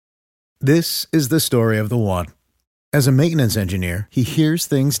This is the story of the one. As a maintenance engineer, he hears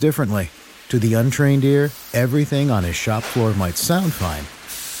things differently. To the untrained ear, everything on his shop floor might sound fine,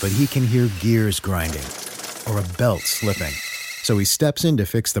 but he can hear gears grinding or a belt slipping. So he steps in to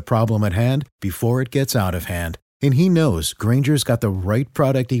fix the problem at hand before it gets out of hand. And he knows Grainger's got the right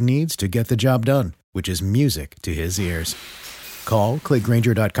product he needs to get the job done, which is music to his ears. Call, click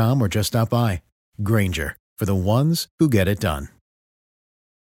Grainger.com, or just stop by. Grainger, for the ones who get it done.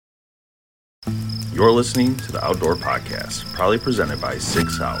 You're listening to the Outdoor Podcast, proudly presented by Sig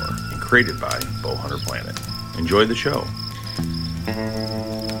Sauer and created by Bowhunter Planet. Enjoy the show.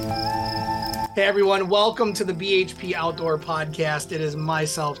 Hey everyone, welcome to the BHP Outdoor Podcast. It is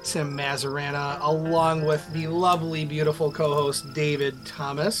myself, Tim Mazzarana, along with the lovely, beautiful co-host, David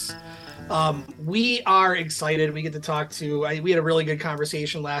Thomas. We are excited. We get to talk to, we had a really good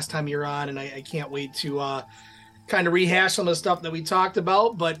conversation last time you were on, and I can't wait to kind of rehash some of the stuff that we talked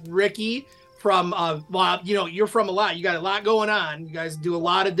about. But Ricky from, you're from a lot. You got a lot going on. You guys do a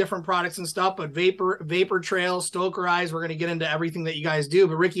lot of different products and stuff, but Vapor Trail, Stoker Eyes, we're going to get into everything that you guys do.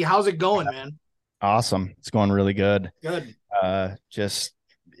 But Ricky, how's it going, man? Awesome. It's going really good. Good. Just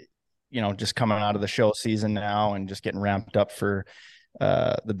coming out of the show season now and just getting ramped up for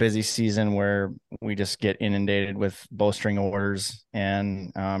the busy season where we just get inundated with bowstring orders.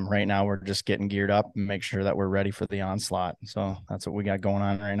 And right now we're just getting geared up and make sure that we're ready for the onslaught. So that's what we got going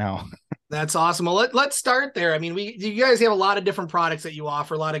on right now. That's awesome. Well, let's start there. I mean, you guys have a lot of different products that you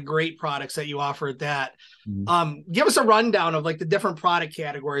offer, a lot of great products that you offer at that. Give us a rundown of like the different product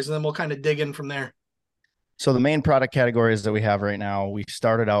categories, and then we'll kind of dig in from there. So the main product categories that we have right now, we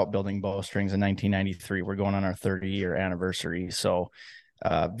started out building bowstrings in 1993. We're going on our 30-year anniversary. So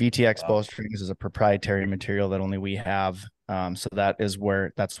VTX bowstrings is a proprietary material that only we have. So that's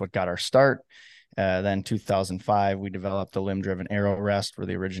what got our start. Then 2005, we developed a limb-driven arrow rest. We're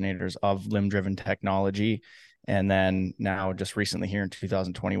the originators of limb-driven technology. And then now just recently here in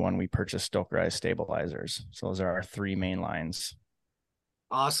 2021, we purchased Stoker Eyes stabilizers. So those are our three main lines.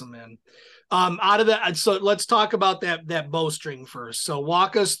 Awesome, man. So let's talk about that bowstring first. So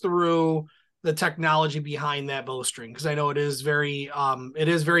walk us through the technology behind that bowstring, because I know it is very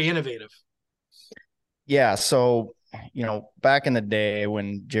innovative. Yeah. So, back in the day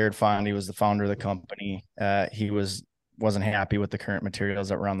when Jared Fondy was the founder of the company, he wasn't happy with the current materials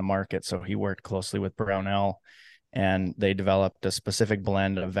that were on the market. So he worked closely with Brownell, and they developed a specific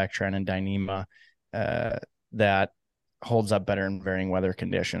blend of Vectren and Dyneema that holds up better in varying weather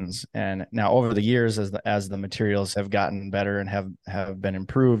conditions. And now over the years, as the materials have gotten better and have been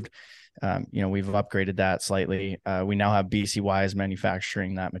improved, we've upgraded that slightly. We now have BC Wise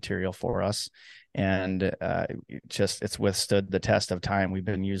manufacturing that material for us. And it's withstood the test of time. We've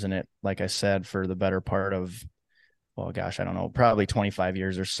been using it, like I said, for the better part of, I don't know, probably 25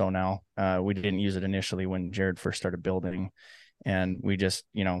 years or so now. We didn't use it initially when Jared first started building. And we just,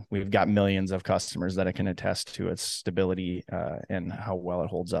 we've got millions of customers that can attest to its stability and how well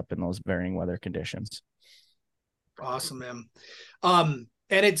it holds up in those varying weather conditions. Awesome, man.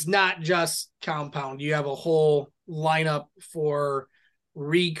 And it's not just compound. You have a whole lineup for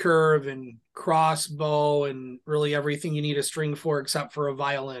recurve and crossbow and really everything you need a string for except for a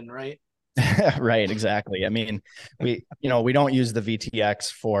violin, right? Right, exactly. I mean, we don't use the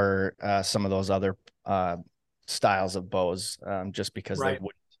VTX for some of those other styles of bows just because they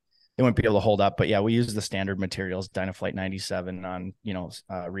wouldn't be able to hold up. But yeah, we use the standard materials, Dynaflight 97 on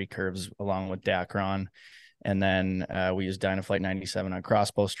recurves along with Dacron. And then we use Dynaflight 97 on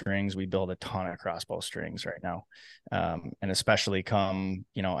crossbow strings. We build a ton of crossbow strings right now. And especially come,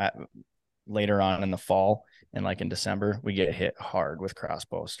 later on in the fall and like in December, we get hit hard with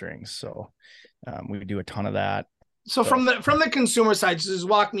crossbow strings. So we do a ton of that. So from the consumer side, just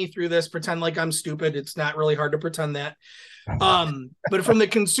walk me through this, pretend like I'm stupid. It's not really hard to pretend that. But from the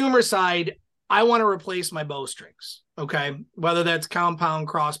consumer side, I want to replace my bowstrings. Okay. Whether that's compound,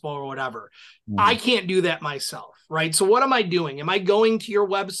 crossbow, or whatever. I can't do that myself. Right. So what am I doing? Am I going to your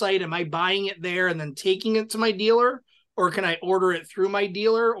website? Am I buying it there and then taking it to my dealer? Or can I order it through my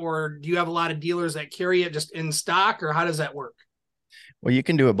dealer? Or do you have a lot of dealers that carry it just in stock? Or how does that work? Well, you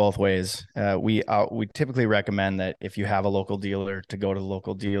can do it both ways. We typically recommend that if you have a local dealer, to go to the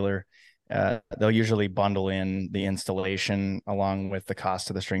local dealer. They'll usually bundle in the installation along with the cost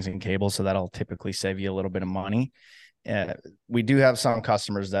of the strings and cables. So that'll typically save you a little bit of money. We do have some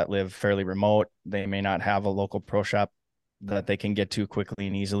customers that live fairly remote. They may not have a local pro shop that they can get to quickly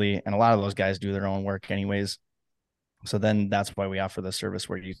and easily. And a lot of those guys do their own work anyways. So then that's why we offer the service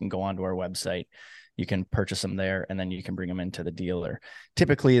where you can go onto our website, you can purchase them there, and then you can bring them into the dealer.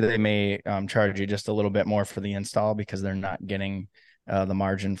 Typically, they may charge you just a little bit more for the install because they're not getting the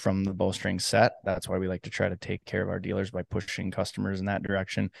margin from the bowstring set. That's why we like to try to take care of our dealers by pushing customers in that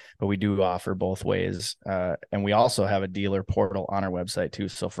direction. But we do offer both ways. And we also have a dealer portal on our website too.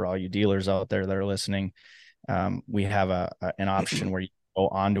 So for all you dealers out there that are listening, we have an option where you go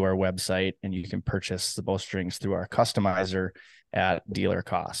onto our website and you can purchase the bowstrings through our customizer at dealer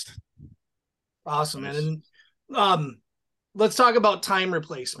cost. Awesome. And let's talk about time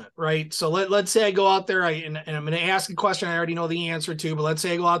replacement, right? So let's say I go out there, and I'm going to ask a question I already know the answer to, but let's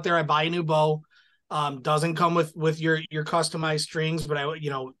say I go out there, I buy a new bow, doesn't come with your customized strings, but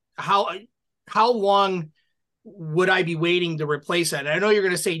how long would I be waiting to replace that? And I know you're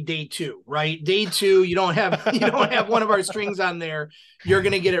going to say day 2, right? Day 2, you don't have one of our strings on there. You're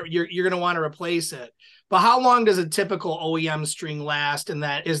going to get it. You're going to want to replace it. But how long does a typical OEM string last? And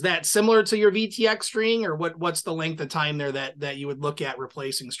is that similar to your VTX string, or what's the length of time there that you would look at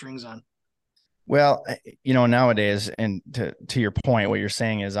replacing strings on? Well, nowadays, and to your point, what you're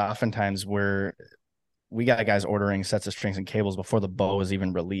saying is oftentimes we got guys ordering sets of strings and cables before the bow is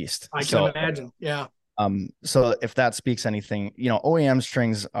even released. I can imagine. Yeah. So if that speaks anything, OEM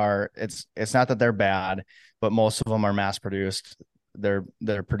strings it's not that they're bad, but most of them are mass produced. They're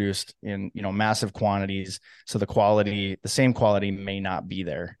produced in, massive quantities. So the same quality may not be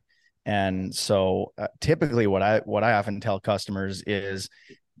there. And so typically what I often tell customers is,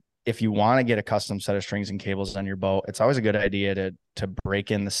 if you want to get a custom set of strings and cables on your bow, it's always a good idea to break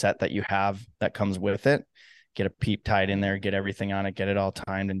in the set that you have that comes with it. Get a peep tied in there, get everything on it, get it all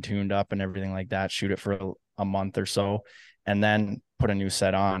timed and tuned up and everything like that, shoot it for a month or so, and then put a new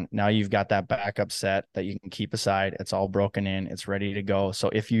set on. Now you've got that backup set that you can keep aside. It's all broken in, it's ready to go. So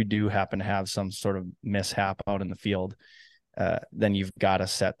if you do happen to have some sort of mishap out in the field, then you've got a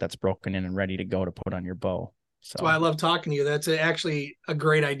set that's broken in and ready to go to put on your bow. So that's why I love talking to you. That's actually a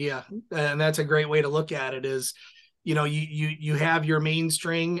great idea. And that's a great way to look at it is, you have your main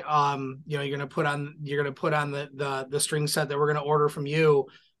string, you're going to put on the string set that we're going to order from you,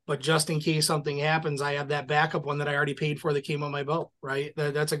 but just in case something happens, I have that backup one that I already paid for that came on my bow. Right.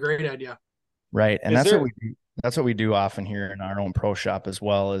 That's a great idea. Right. And that's what we do often here in our own pro shop as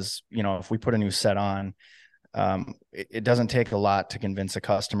well. Is, if we put a new set on, it doesn't take a lot to convince a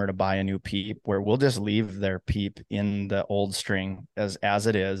customer to buy a new peep, where we'll just leave their peep in the old string as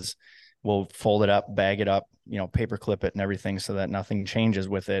it is. We'll fold it up, bag it up, paper clip it and everything so that nothing changes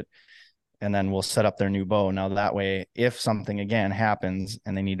with it. And then we'll set up their new bow. Now that way, if something again happens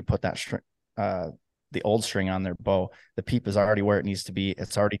and they need to put that the old string on their bow, the peep is already where it needs to be.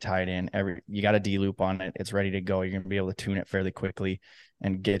 It's already tied in. You got a D loop on it. It's ready to go. You're going to be able to tune it fairly quickly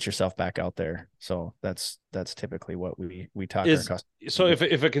and get yourself back out there. So that's typically what we talk to our customers. So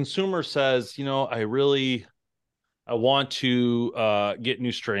if a consumer says, I want to get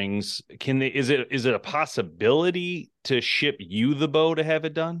new strings, is it a possibility to ship you the bow to have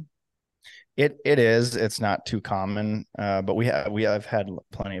it done? It is. It's not too common, but we have had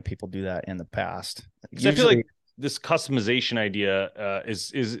plenty of people do that in the past. I feel like this customization idea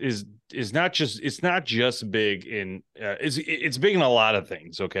is not just big in it's big in a lot of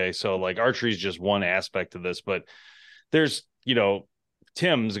things. Okay, so like archery is just one aspect of this, but there's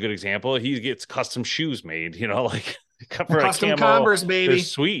Tim's a good example. He gets custom shoes made, like for custom Converse, baby. They're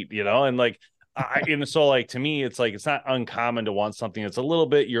sweet, and like. And so like to me it's like it's not uncommon to want something that's a little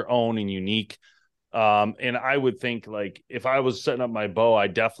bit your own and unique, and I would think like if I was setting up my bow, I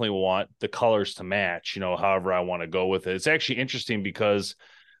definitely want the colors to match, however I want to go with it. It's actually interesting because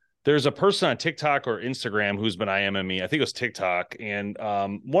there's a person on TikTok or Instagram who's been IMing me. I think it was TikTok, and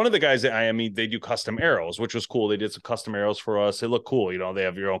one of the guys that IM me, they do custom arrows, which was cool. They did some custom arrows for us. They look cool, they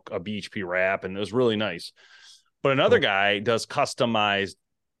have a BHP wrap, and it was really nice. But another guy does customized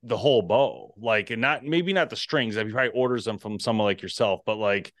the whole bow, like, and maybe not the strings. He probably orders them from someone like yourself, but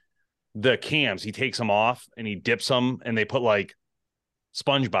like the cams, he takes them off and he dips them, and they put like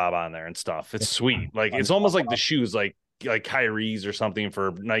SpongeBob on there and stuff. It's sweet. Like it's almost like the shoes, like Kyrie's or something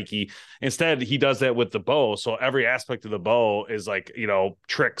for Nike. Instead, he does that with the bow. So every aspect of the bow is like,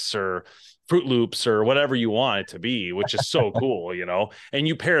 tricks or Fruit Loops or whatever you want it to be, which is so cool, and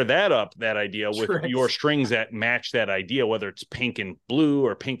you pair that idea with your strings that match that idea, whether it's pink and blue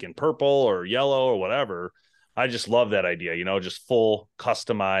or pink and purple or yellow or whatever. I just love that idea, just full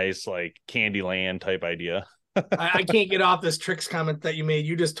customized, like Candyland type idea. I can't get off this tricks comment that you made.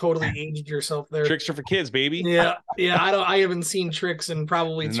 You just totally aged yourself there. Tricks are for kids, baby. Yeah. I haven't seen tricks in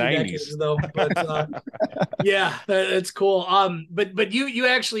probably 2 decades though. But yeah, it's cool. But you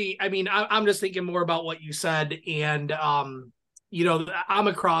actually, I mean, I'm just thinking more about what you said, and I'm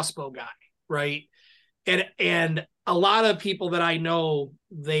a crossbow guy, right? And a lot of people that I know,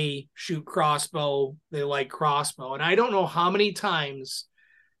 they shoot crossbow, they like crossbow. And I don't know how many times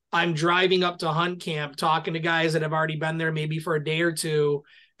I'm driving up to hunt camp talking to guys that have already been there maybe for a day or two.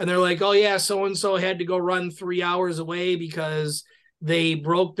 And they're like, oh yeah, so-and-so had to go run 3 hours away because they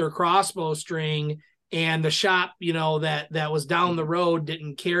broke their crossbow string, and the shop, that was down the road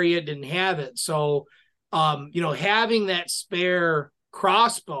didn't carry it, didn't have it. So, having that spare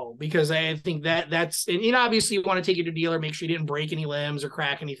crossbow, because I think that's, and obviously you want to take it to a dealer, make sure you didn't break any limbs or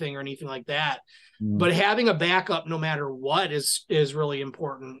crack anything or anything like that. But having a backup no matter what is really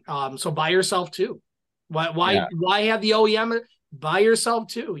important. So buy yourself two. Why have the OEM? Buy yourself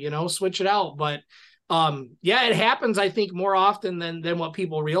two, switch it out. But it happens, I think, more often than what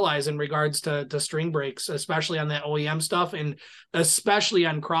people realize in regards to string breaks, especially on that OEM stuff, and especially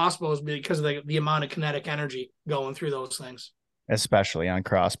on crossbows because of the amount of kinetic energy going through those things. Especially on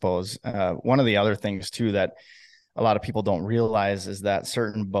crossbows. One of the other things too that a lot of people don't realize is that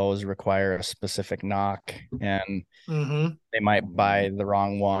certain bows require a specific knock, and they might buy the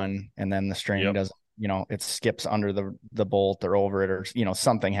wrong one, and then the string doesn't, it skips under the bolt or over it, or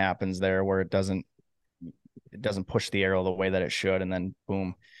something happens there where it doesn't push the arrow the way that it should, and then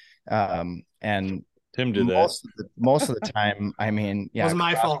boom. And Tim did that most of the time. I mean, it was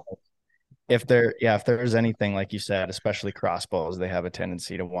my fault. If there's anything, like you said, especially crossbows, they have a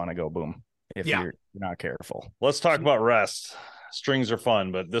tendency to want to go boom if you're not careful. Let's talk about rest. Strings are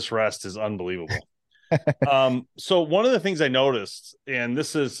fun, but this rest is unbelievable. So one of the things I noticed, and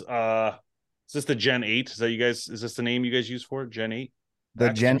this is this the Gen 8? Is this the name you guys use for it? Gen 8? The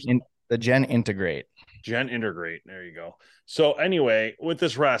Gen Integrate. Gen Integrate. There you go. So anyway, with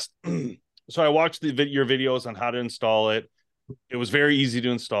this rest, so I watched your videos on how to install it. It was very easy to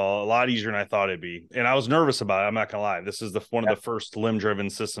install, a lot easier than I thought it'd be. And I was nervous about it. I'm not gonna lie. This is one of the first limb-driven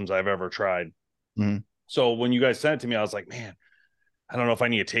systems I've ever tried. So when you guys sent it to me, I was like, man, I don't know if I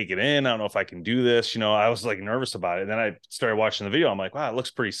need to take it in. I don't know if I can do this. I was like nervous about it. And then I started watching the video. I'm like, wow, it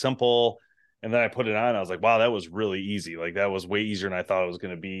looks pretty simple. And then I put it on. I was like, wow, that was really easy. Like that was way easier than I thought it was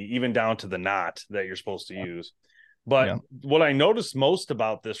going to be, even down to the knot that you're supposed to use. But what I noticed most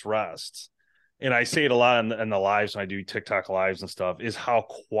about this rest, and I say it a lot in the lives when I do TikTok lives and stuff, is how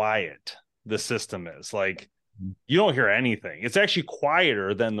quiet the system is. Like you don't hear anything. It's actually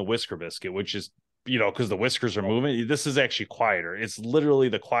quieter than the Whisker Biscuit, which is, because the whiskers are moving. This is actually quieter. It's literally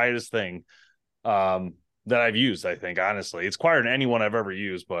the quietest thing that I've used, I think, honestly. It's quieter than anyone I've ever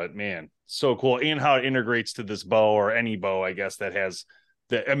used, but man, so cool. And how it integrates to this bow, or any bow, I guess, that has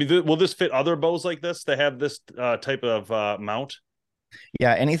will this fit other bows like this that have this type of mount?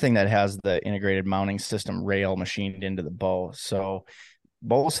 Yeah, anything that has the integrated mounting system rail machined into the bow. So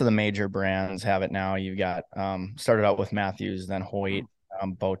most of the major brands have it now. You've got started out with Matthews, then Hoyt,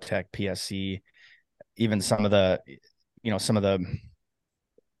 Bowtech, PSC, even some of the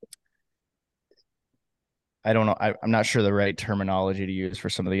I don't know. I'm not sure the right terminology to use for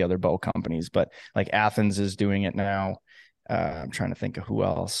some of the other bow companies, but like Athens is doing it now. I'm trying to think of who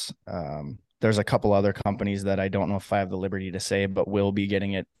else. There's a couple other companies that I don't know if I have the liberty to say, but will be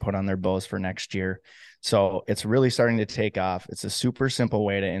getting it put on their bows for next year. So it's really starting to take off. It's a super simple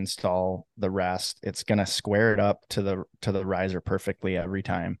way to install the rest. It's going to square it up to the riser perfectly every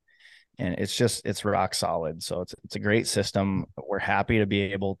time. And it's rock solid. So it's a great system. We're happy to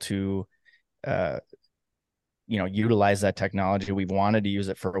be able to, utilize that technology. We've wanted to use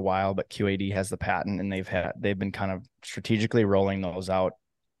it for a while, but QAD has the patent, and they've been kind of strategically rolling those out.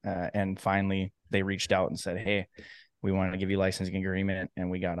 And finally they reached out and said, hey, we want to give you licensing agreement, and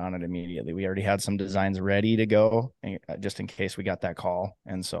we got on it immediately. We already had some designs ready to go, just in case we got that call.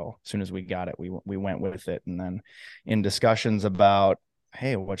 And so as soon as we got it, we went with it. And then in discussions about,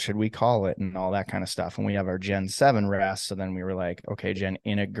 hey, what should we call it, and all that kind of stuff. And we have our Gen 7 rest. So then we were like, okay, Gen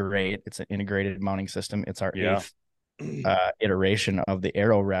Integrate. It's an integrated mounting system. It's our eighth iteration of the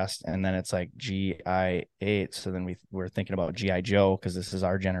arrow rest. And then it's like GI8. So then we're thinking about GI Joe, because this is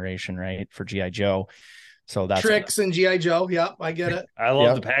our generation, right? For GI Joe. So that's Tricks and GI Joe. Yep, I get it. I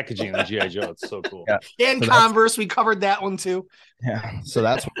love the packaging of the GI Joe. It's so cool. And so Converse, we covered that one too. Yeah. So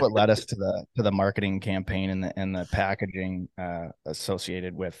that's what led us to the marketing campaign and the packaging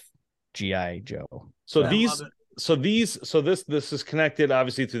associated with GI Joe. So this is connected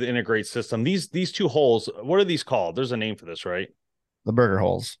obviously through the integrate system. These two holes, what are these called? There's a name for this, right? The burger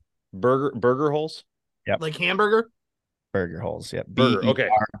holes. Burger holes? Yep. Like hamburger? Burger holes. Yep. Burger. Okay.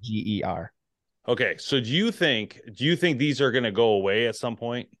 GER. Okay, so do you think these are going to go away at some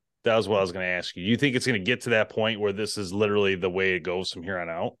point? That was what I was going to ask you. Do you think it's going to get to that point where this is literally the way it goes from here on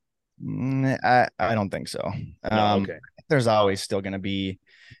out? I don't think so. No, okay. There's always still going to be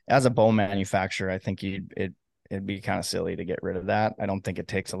as a bow manufacturer, I think it'd be kind of silly to get rid of that. I don't think it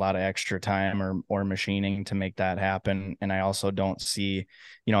takes a lot of extra time or machining to make that happen. And I also don't see,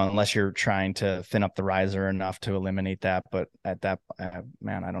 unless you're trying to thin up the riser enough to eliminate that. But at that,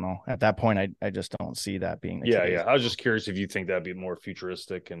 man, I don't know. At that point, I just don't see that being the case. Yeah. I was just curious if you think that'd be more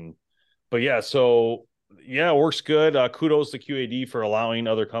futuristic but yeah, so yeah, it works good. Kudos to QAD for allowing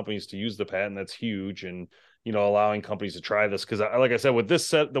other companies to use the patent. That's huge. And, allowing companies to try this. Cause like I said, with this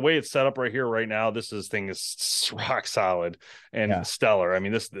set, the way it's set up right here, right now, thing is rock solid and stellar. I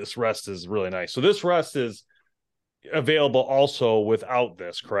mean, this rest is really nice. So this rest is available also without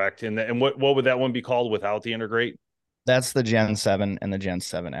this, correct? And what would that one be called without the integrate? That's the Gen 7 and the Gen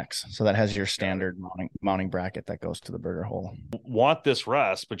 7X. So that has your standard mounting bracket that goes to the burger hole. Want this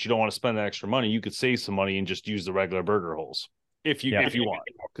rest, but you don't want to spend that extra money. You could save some money and just use the regular burger holes if you want,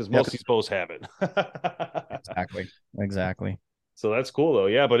 because most of these bows have it. Exactly. So that's cool though.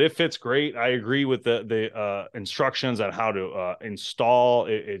 Yeah, but it fits great. I agree with the instructions on how to install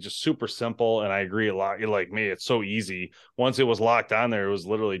it. It's just super simple. And I agree a lot. You're like me, it's so easy. Once it was locked on there, it was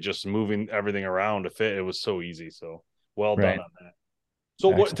literally just moving everything around to fit. It was so easy. So well done on that.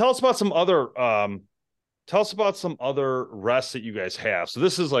 So tell us about some other rests that you guys have. So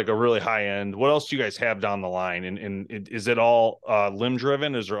this is like a really high end. What else do you guys have down the line? And is it all limb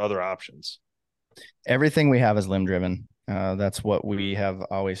driven? Is there other options? Everything we have is limb driven. That's what we have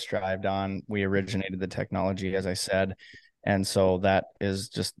always strived on. We originated the technology, as I said. And so that's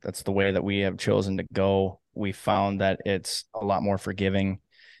the way that we have chosen to go. We found that it's a lot more forgiving.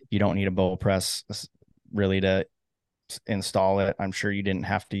 You don't need a bow press really to install it. I'm sure you didn't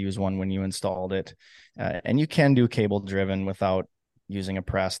have to use one when you installed it. And you can do cable driven without using a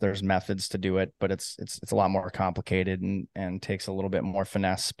press. There's methods to do it, but it's a lot more complicated and takes a little bit more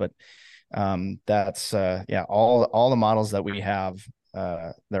finesse. But that's all the models that we have,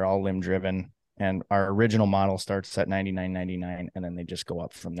 they're all limb driven, and our original model starts at $99.99, and then they just go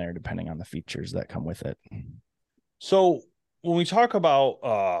up from there depending on the features that come with it. So when we talk about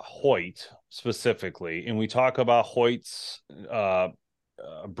Hoyt specifically, and we talk about Hoyt's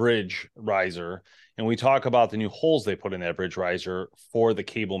bridge riser, and we talk about the new holes they put in that bridge riser for the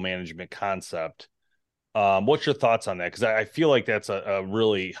cable management concept, what's your thoughts on that? Because I feel like that's a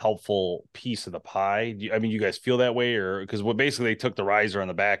really helpful piece of the pie. You guys feel that way? Or because basically they took the riser on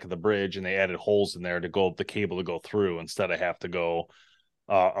the back of the bridge and they added holes in there to go the cable to go through instead of have to go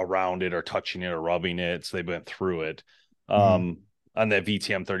around it or touching it or rubbing it. So they went through it on that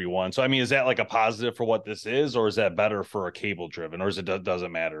VTM 31. So, is that like a positive for what this is, or is that better for a cable driven, or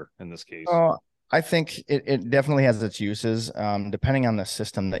doesn't matter in this case? I think it definitely has its uses, depending on the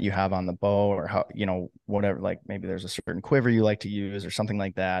system that you have on the bow, or how, whatever, like maybe there's a certain quiver you like to use or something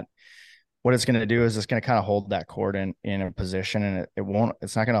like that. What it's going to do is it's going to kind of hold that cord in a position, and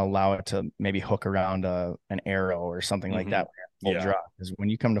it's not going to allow it to maybe hook around an arrow or something like that. Full draw, because when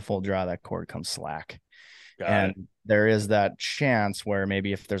you come to full draw, that cord comes slack. There is that chance where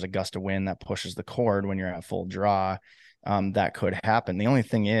maybe if there's a gust of wind that pushes the cord when you're at full draw, that could happen. The only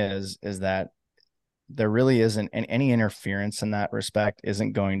thing is that there really isn't any interference in that respect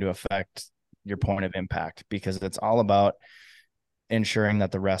isn't going to affect your point of impact, because it's all about ensuring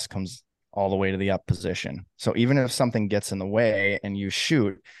that the rest comes all the way to the up position. So even if something gets in the way and you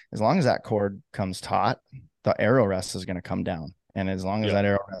shoot, as long as that cord comes taut, the arrow rest is going to come down. And as long as that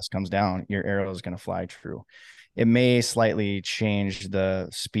arrow rest comes down, your arrow is going to fly true. It may slightly change the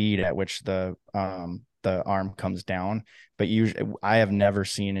speed at which the arm comes down, but usually I have never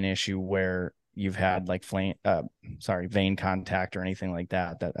seen an issue where you've had like vein contact or anything like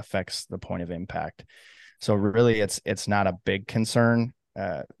that affects the point of impact. So really it's not a big concern.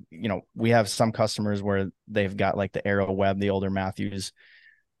 We have some customers where they've got like the Arrow Web, the older Matthews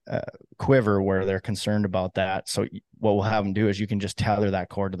quiver, where they're concerned about that. So what we'll have them do is you can just tether that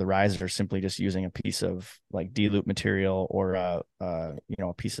cord to the riser, simply just using a piece of like D-loop material or a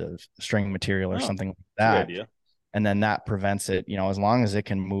piece of string material or something like that. Good idea. And then that prevents it, as long as it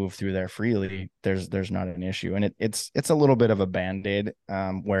can move through there freely, there's not an issue. And it's a little bit of a Band-Aid,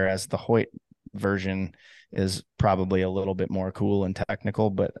 whereas the Hoyt version is probably a little bit more cool and technical.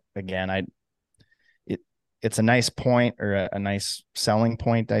 But again, it's a nice point, or a nice selling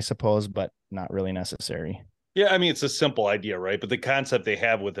point, I suppose, but not really necessary. Yeah, it's a simple idea, right? But the concept they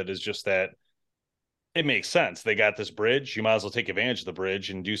have with it is just that it makes sense. They got this bridge. You might as well take advantage of the bridge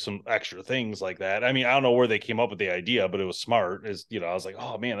and do some extra things like that. I don't know where they came up with the idea, but it was smart. I was like,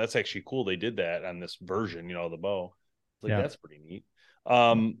 oh man, that's actually cool. They did that on this version, of the bow. That's pretty neat.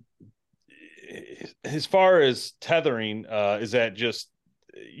 As far as tethering, is that just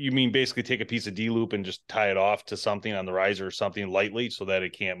you mean basically take a piece of D-loop and just tie it off to something on the riser or something lightly so that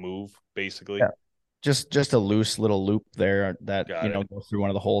it can't move, basically? Yeah. Just a loose little loop there that, goes through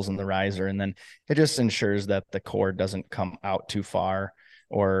one of the holes in the riser. And then it just ensures that the cord doesn't come out too far.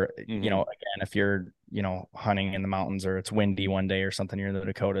 Or, again, if you're, hunting in the mountains or it's windy one day or something, you're in the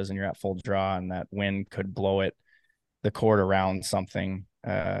Dakotas and you're at full draw and that wind could blow the cord around something.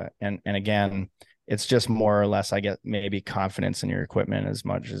 And again, it's just more or less, I get maybe confidence in your equipment as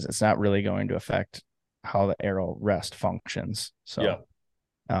much as it's not really going to affect how the arrow rest functions. So, yeah.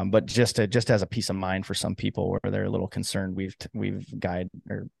 But just as a peace of mind for some people where they're a little concerned, we've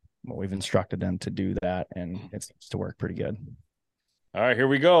instructed them to do that, and it seems to work pretty good. All right, here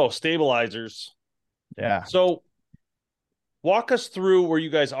we go. Stabilizers. Yeah. So walk us through where you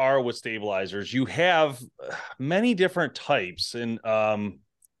guys are with stabilizers. You have many different types, and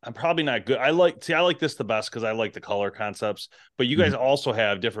I'm probably not good. I like this the best because I like the color concepts, but you guys also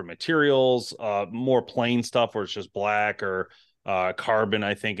have different materials, more plain stuff where it's just black or carbon,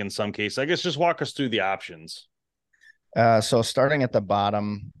 I think in some cases. I guess just walk us through the options. So starting at the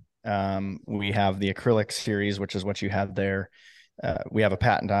bottom, we have the acrylic series, which is what you have there. We have a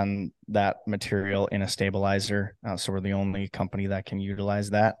patent on that material in a stabilizer. So we're the only company that can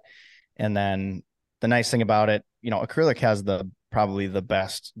utilize that. And then the nice thing about it, acrylic has probably the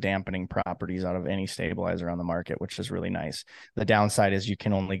best dampening properties out of any stabilizer on the market, which is really nice. The downside is you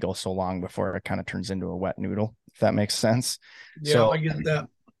can only go so long before it kind of turns into a wet noodle, if that makes sense. Yeah, so, I get that.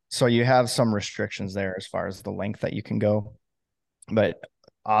 So you have some restrictions there as far as the length that you can go, but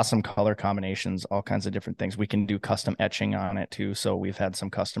awesome color combinations, all kinds of different things. We can do custom etching on it too. So we've had some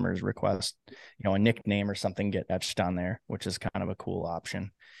customers request, a nickname or something get etched on there, which is kind of a cool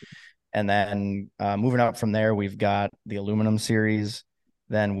option. And then moving up from there, we've got the aluminum series.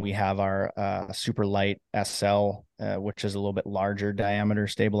 Then we have our super light SL, which is a little bit larger diameter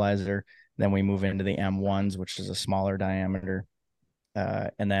stabilizer. Then we move into the M1s, which is a smaller diameter.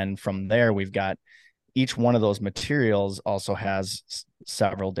 And then from there, we've got each one of those materials also has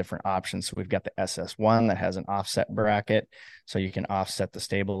several different options. So we've got the SS1 that has an offset bracket. So you can offset the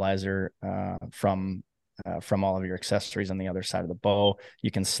stabilizer from all of your accessories on the other side of the bow. You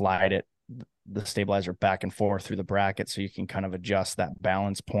can slide the stabilizer back and forth through the bracket so you can kind of adjust that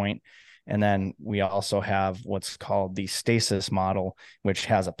balance point. And then we also have what's called the stasis model, which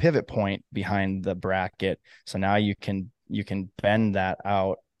has a pivot point behind the bracket. So now you can bend that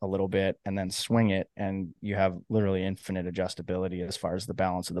out a little bit and then swing it, and you have literally infinite adjustability as far as the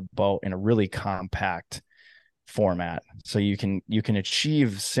balance of the bow in a really compact format. So you can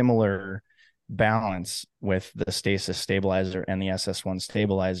achieve similar balance with the stasis stabilizer and the SS1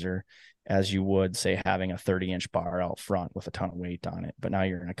 stabilizer as you would, say, having a 30-inch bar out front with a ton of weight on it. But now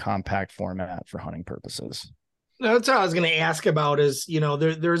you're in a compact format for hunting purposes. That's what I was going to ask about is,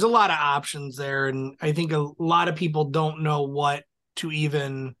 there's a lot of options there. And I think a lot of people don't know what to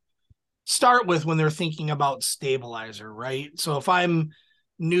even start with when they're thinking about stabilizer, right? So if I'm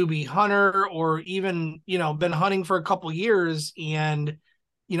newbie hunter or even, been hunting for a couple years and,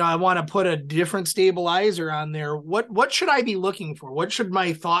 I want to put a different stabilizer on there, what should I be looking for? What should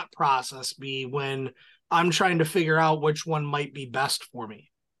my thought process be when I'm trying to figure out which one might be best for me?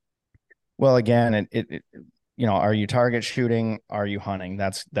 Well, again, it are you target shooting? Are you hunting?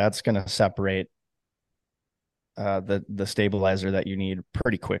 That's going to separate the stabilizer that you need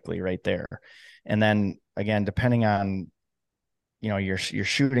pretty quickly right there. And then again, depending on your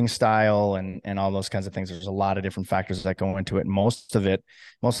shooting style and all those kinds of things, there's a lot of different factors that go into it. Most of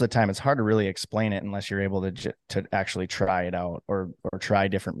the time it's hard to really explain it unless you're able to actually try it out or try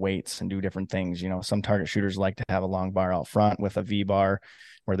different weights and do different things. Some target shooters like to have a long bar out front with a V bar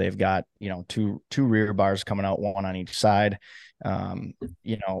where they've got two rear bars coming out, one on each side.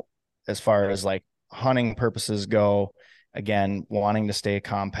 As far as like hunting purposes go, again, wanting to stay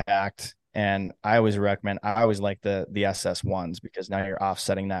compact. And I always like the SS1s because now you're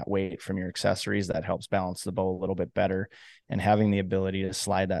offsetting that weight from your accessories. That helps balance the bow a little bit better, and having the ability to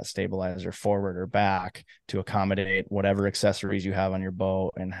slide that stabilizer forward or back to accommodate whatever accessories you have on your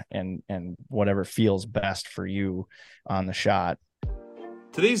bow and whatever feels best for you on the shot.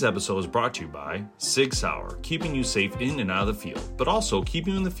 Today's episode is brought to you by Sig Sauer, keeping you safe in and out of the field, but also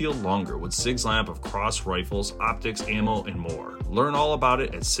keeping you in the field longer with Sig's lineup of cross rifles, optics, ammo, and more. Learn all about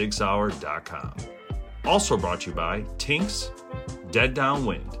it at sigsauer.com. Also brought to you by Tinks, Dead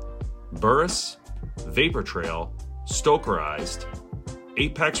Downwind, Burris, Vapor Trail, Stokerized,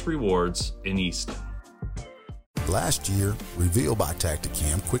 Apex Rewards, and Easton. Last year, Reveal by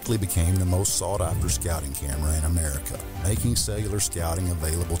Tacticam quickly became the most sought-after scouting camera in America, making cellular scouting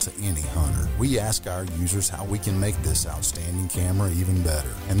available to any hunter. We ask our users how we can make this outstanding camera even better,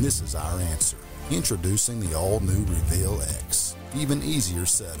 and this is our answer. Introducing the all-new Reveal X. Even easier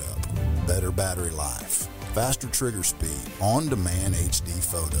setup, better battery life, faster trigger speed, on-demand HD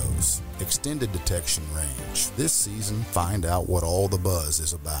photos, extended detection range. This season, find out what all the buzz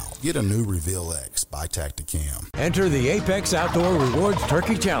is about. Get a new Reveal X by Tacticam. Enter the Apex Outdoor Rewards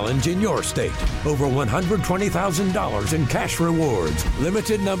Turkey Challenge in your state. Over $120,000 in cash rewards.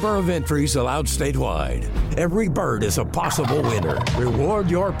 Limited number of entries allowed statewide. Every bird is a possible winner. Reward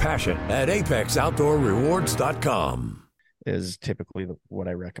your passion at apexoutdoorrewards.com. Is typically what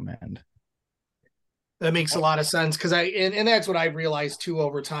I recommend. That makes a lot of sense, because and that's what I've realized too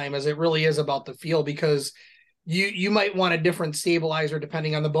over time, is it really is about the feel, because you might want a different stabilizer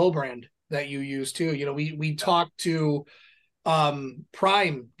depending on the bow brand that you use too. You know, we talked to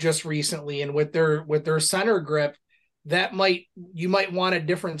Prime just recently, and with their center grip, you might want a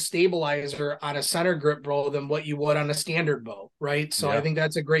different stabilizer on a center grip bow than what you would on a standard bow, right? So yeah. I think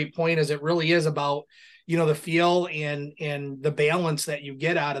that's a great point, is it really is about, you know, the feel and the balance that you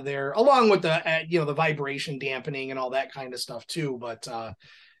get out of there, along with the, you know, the vibration dampening and all that kind of stuff too. But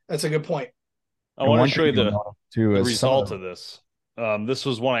that's a good point. I want to show you the result of this. This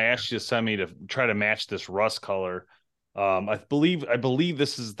was one I asked you to send me to try to match this rust color. I believe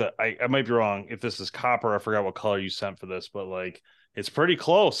this is I might be wrong if this is copper. I forgot what color you sent for this, but like, it's pretty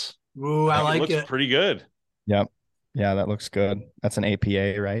close. Ooh, I like it. Looks pretty good. Yep. Yeah, that looks good. That's an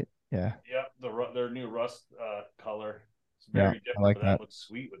APA, right? Yeah. Yep. Their new rust color. It's very different. I like that. Looks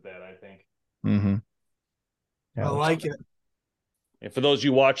sweet with that, I think. Mm-hmm. Yeah, I like it. And for those of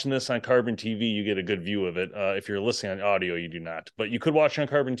you watching this on Carbon TV, you get a good view of it. If you're listening on audio, you do not. But you could watch it on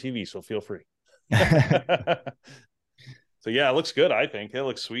Carbon TV, so feel free. So yeah, it looks good. I think it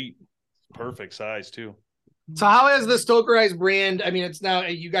looks sweet. Perfect size too. So how has the Stokerized brand? I mean, it's now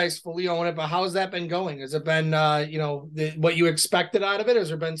you guys fully own it, but how has that been going? Has it been, you know, what you expected out of it? Has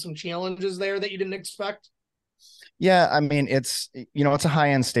there been some challenges there that you didn't expect? Yeah, I mean, it's, you know, it's a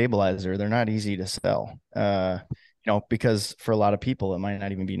high-end stabilizer. They're not easy to sell, you know, because for a lot of people, it might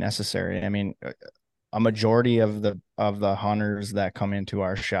not even be necessary. I mean, a majority of the hunters that come into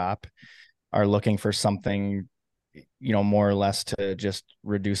our shop are looking for something, you know, more or less to just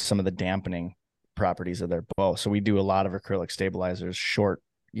reduce some of the dampening properties of their bow. So we do a lot of acrylic stabilizers, shorter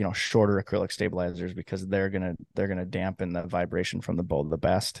acrylic stabilizers, because they're gonna dampen the vibration from the bow the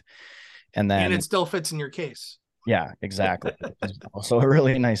best. And it still fits in your case. Yeah, exactly. Also a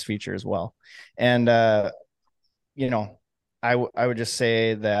really nice feature as well. And you know, I would just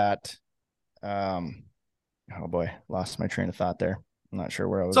say that oh boy, lost my train of thought there. I'm not sure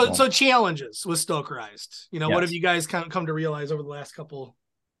where I was going. So challenges with Stokerized. You know, yes. What have you guys come to realize over the last couple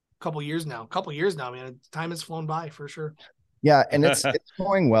years now, man? Time has flown by for sure. Yeah. And it's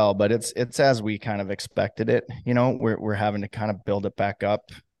going well, but it's as we kind of expected it. You know, we're having to kind of build it back up.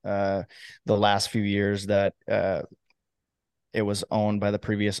 The last few years that it was owned by the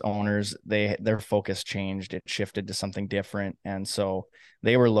previous owners, their focus changed. It shifted to something different. And so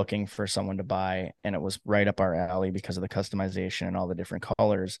they were looking for someone to buy, and it was right up our alley because of the customization and all the different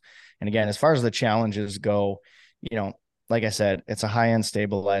colors. And again, as far as the challenges go, you know, like I said, it's a high-end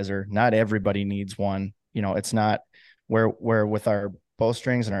stabilizer. Not everybody needs one. You know, it's not where with our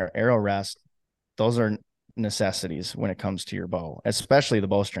bowstrings and our arrow rest, those are necessities when it comes to your bow, especially the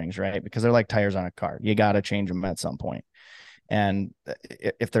bowstrings, right? Because they're like tires on a car. You got to change them at some point. And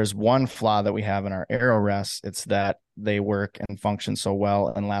if there's one flaw that we have in our arrow rests, it's that they work and function so well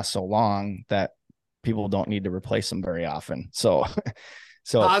and last so long that people don't need to replace them very often. So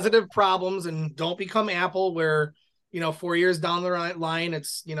positive problems, and don't become Apple where, you know, 4 years down the line,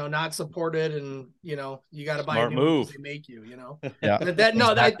 it's, you know, not supported, and, you know, you got to buy a new move they make you know. Yeah.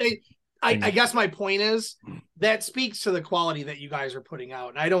 I guess my point is that speaks to the quality that you guys are putting out.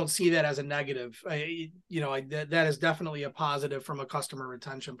 And I don't see that as a negative. That is definitely a positive from a customer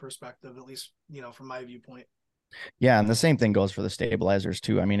retention perspective, at least, you know, from my viewpoint. Yeah. And the same thing goes for the stabilizers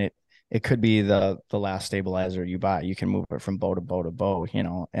too. I mean, it could be the last stabilizer you buy. You can move it from bow to bow to bow, you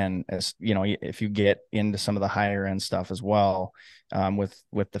know, and as you know, if you get into some of the higher end stuff as well,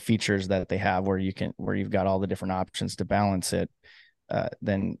 with the features that they have where you've got all the different options to balance it,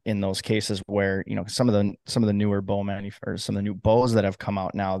 then in those cases where, you know, some of the newer bow manufacturers, some of the new bows that have come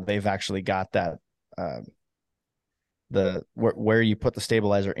out now, they've actually got that, where you put the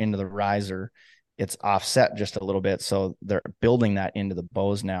stabilizer into the riser, it's offset just a little bit. So they're building that into the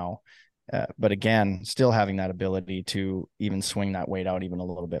bows now. But again, still having that ability to even swing that weight out even a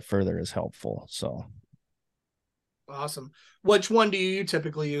little bit further is helpful. So. Awesome. Which one do you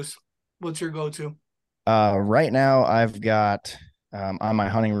typically use? What's your go-to? Right now I've got, on my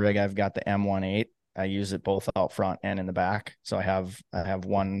hunting rig, I've got the M18. I use it both out front and in the back. So I have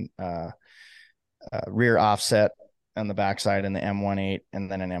one, rear offset on the backside in the M18 and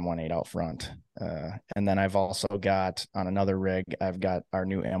then an M18 out front. And then I've also got on another rig, I've got our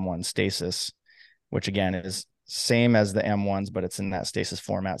new M1 Stasis, which again is same as the M1s, but it's in that Stasis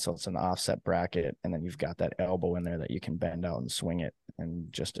format. So it's an offset bracket. And then you've got that elbow in there that you can bend out and swing it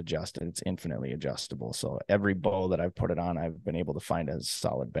and just adjust it. It's infinitely adjustable. So every bow that I've put it on, I've been able to find a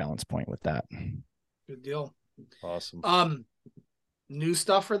solid balance point with that. Good deal. Awesome. New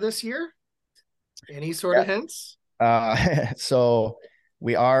stuff for this year? Any sort of hints? So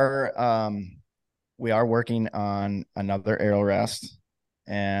we are working on another arrow rest,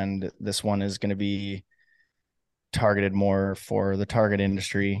 and this one is going to be targeted more for the target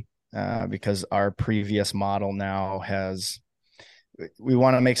industry, because our previous model now we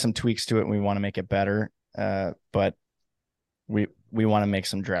want to make some tweaks to it and we want to make it better. But we want to make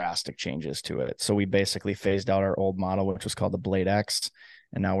some drastic changes to it. So we basically phased out our old model, which was called the Blade X,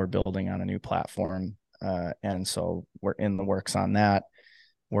 and now we're building on a new platform. And so we're in the works on that.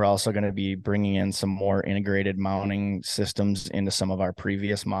 We're also going to be bringing in some more integrated mounting systems into some of our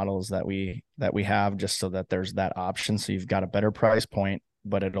previous models that we have, just so that there's that option. So you've got a better price point,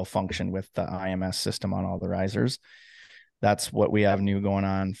 but it'll function with the IMS system on all the risers. That's what we have new going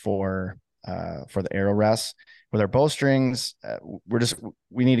on for the arrow rests. With our bowstrings,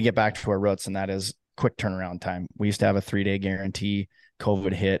 we need to get back to our roots, and that is quick turnaround time. We used to have a 3-day guarantee.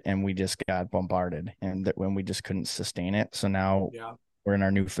 COVID hit and we just got bombarded, and when we just couldn't sustain it. So now we're in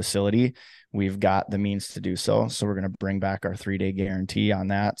our new facility. We've got the means to do so. So we're going to bring back our 3-day guarantee on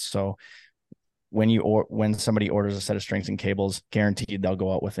that. So when somebody orders a set of strings and cables, guaranteed they'll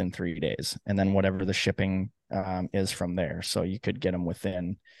go out within 3 days, and then whatever the shipping is from there. So you could get them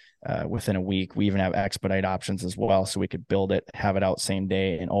within a week. We even have expedite options as well. So we could build it, have it out same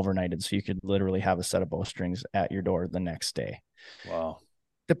day and overnighted. So you could literally have a set of bowstrings at your door the next day. Wow.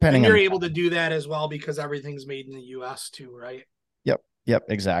 And you're able to do that as well because everything's made in the US too, right? Yep,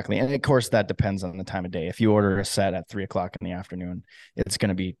 exactly. And of course that depends on the time of day. If you order a set at 3:00 in the afternoon, it's going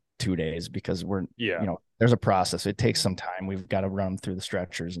to be 2 days because there's a process. It takes some time. We've got to run through the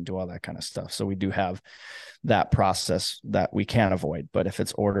stretchers and do all that kind of stuff. So we do have that process that we can't avoid, but if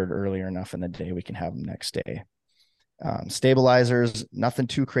it's ordered earlier enough in the day, we can have them next day. Stabilizers, nothing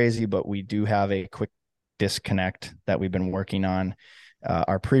too crazy, but we do have a quick disconnect that we've been working on.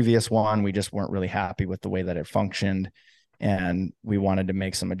 Our previous one, we just weren't really happy with the way that it functioned, and we wanted to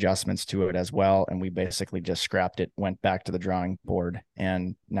make some adjustments to it as well. And we basically just scrapped it, went back to the drawing board,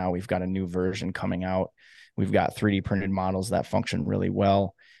 and now we've got a new version coming out. We've got 3D printed models that function really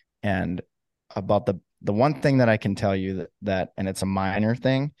well. And about the one thing that I can tell you that, and it's a minor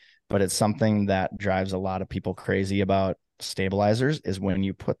thing, but it's something that drives a lot of people crazy about stabilizers, is when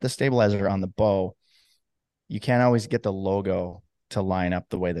you put the stabilizer on the bow, you can't always get the logo to line up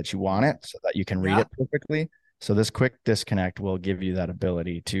the way that you want it so that you can read it perfectly. So this quick disconnect will give you that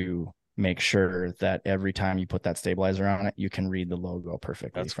ability to make sure that every time you put that stabilizer on it, you can read the logo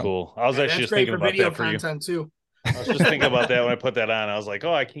perfectly. That's cool. I was actually just thinking about that for content too. I was just thinking about that when I put that on. I was like,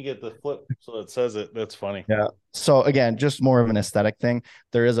 oh, I can get the flip so it says it. That's funny. Yeah. So again, just more of an aesthetic thing.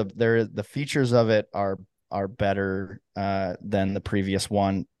 The features of it are better than the previous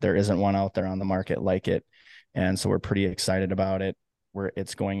one. There isn't one out there on the market like it. And so we're pretty excited about it.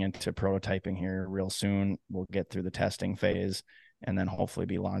 It's going into prototyping here real soon. We'll get through the testing phase and then hopefully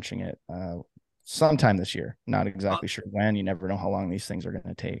be launching it sometime this year. Not exactly sure when. You never know how long these things are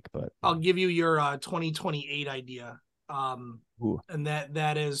going to take, but I'll give you your 2028 idea. And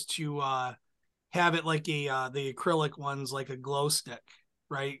that is to have it like the acrylic ones, like a glow stick,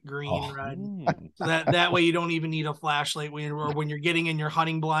 right? Green, red. So that way you don't even need a flashlight when you're getting in your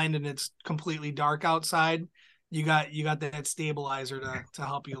hunting blind and it's completely dark outside. You got that stabilizer to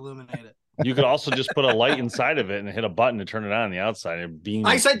help you illuminate it. You could also just put a light inside of it and hit a button to turn it on the outside. And beams.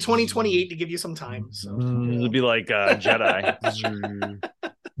 I said 2028 to give you some time. So it'd be like Jedi.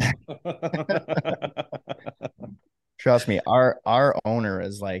 Trust me, our owner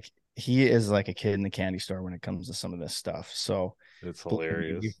is like a kid in the candy store when it comes to some of this stuff. So it's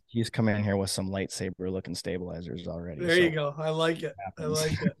hilarious. He's come in here with some lightsaber looking stabilizers already. There you go. I like it.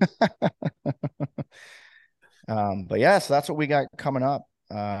 But yeah, so that's what we got coming up.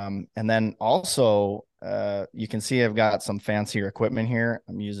 And then also, you can see I've got some fancier equipment here.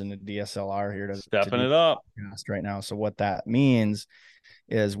 I'm using a DSLR here to stepping it up right now. So what that means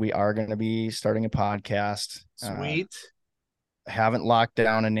is we are going to be starting a podcast. Sweet. haven't locked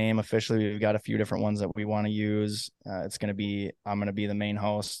down a name officially. We've got a few different ones that we want to use. I'm going to be the main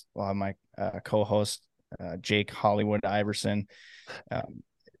host. We'll have my co-host, Jake Hollywood Iverson.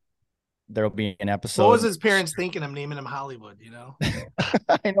 There'll be an episode. What was his parents thinking of naming him Hollywood? You know,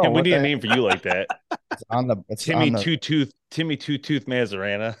 I know. And we need a name for you like that. It's Timmy Two Tooth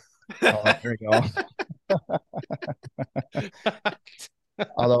Mazarana. Oh, there you go.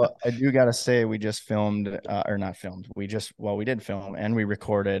 Although I do got to say, we just filmed, or not filmed. We did film and we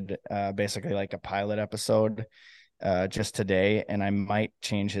recorded basically like a pilot episode just today. And I might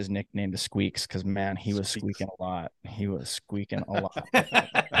change his nickname to Squeaks because, man, he was squeaking a lot.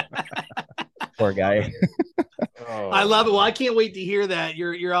 Poor guy. I love it. Well, I can't wait to hear that.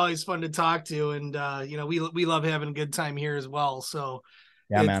 You're always fun to talk to. And, we love having a good time here as well. So,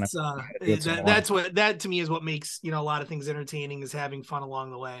 yeah, man. That to me is what makes, a lot of things entertaining, is having fun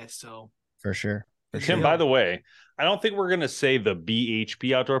along the way. So for sure. Tim, by the way, I don't think we're going to say the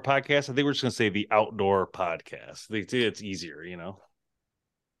BHP Outdoor Podcast. I think we're just going to say the Outdoor Podcast. It's easier,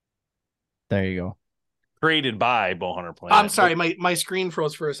 There you go. Created by Bowhunter Planet. I'm sorry, my screen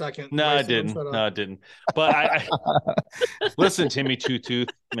froze for a second. No, it didn't. But I listen, Timmy Two Tooth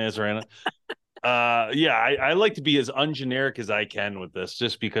Mazarana. I like to be as ungeneric as I can with this,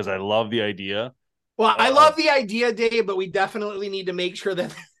 just because I love the idea. Well, I love the idea, Dave, but we definitely need to make sure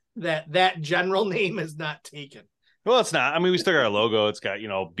that general name is not taken. Well, it's not. I mean, we still got our logo. It's got,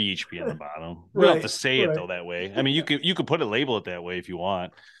 BHP on the bottom. We don't have to say it though that way. I mean, you could put a label it that way if you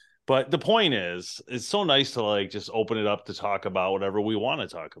want. But the point is, it's so nice to like just open it up to talk about whatever we want to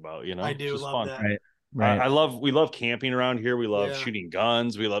talk about. I do love that. Right. We love camping around here. We love shooting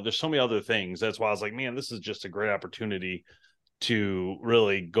guns. There's so many other things. That's why I was like, man, this is just a great opportunity to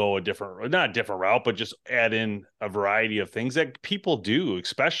really go not a different route, but just add in a variety of things that people do,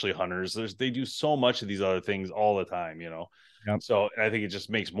 especially hunters. They do so much of these other things all the time, Yep. So I think it just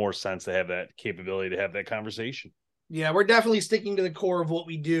makes more sense to have that capability to have that conversation. Yeah, we're definitely sticking to the core of what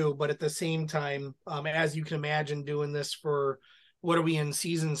we do, but at the same time, as you can imagine, doing this for, what are we in,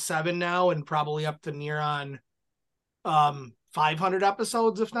 season 7 now, and probably up to near on 500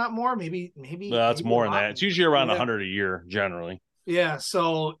 episodes, if not more, maybe. That's more than that. It's usually around 100 a year, generally. Yeah,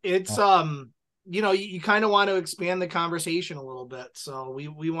 so it's you kind of want to expand the conversation a little bit. So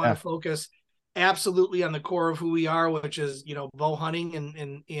we want to focus absolutely on the core of who we are, which is bow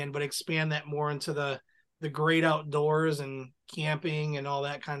hunting, and but expand that more into the great outdoors and camping and all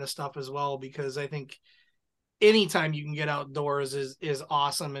that kind of stuff as well, because I think anytime you can get outdoors is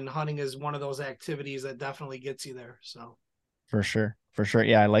awesome, and hunting is one of those activities that definitely gets you there. So for sure.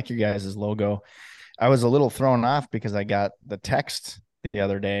 Yeah, I like your guys' logo. I was a little thrown off because I got the text the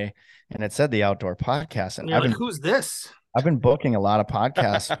other day and it said the Outdoor Podcast, and who's this? I've been booking a lot of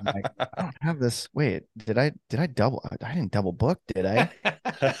podcasts. I'm like, I don't have this. Wait, I didn't double book, did I?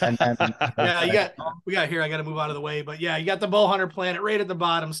 And we got here. I got to move out of the way, but yeah, you got the Bowhunter Planet right at the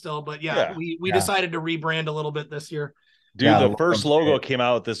bottom still. But we decided to rebrand a little bit this year. Dude, the first logo came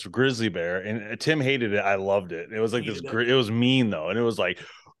out with this grizzly bear, and Tim hated it. I loved it. It was like it was mean though, and it was like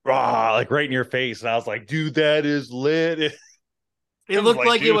raw, like right in your face. And I was like, dude, that is lit. It looked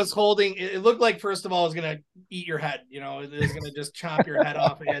like it was holding. It looked like, first of all, it was gonna eat your head. It was gonna just chop your head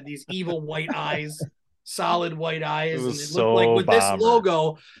off. It had these evil white eyes, solid white eyes. It was and it so looked like with bomber. this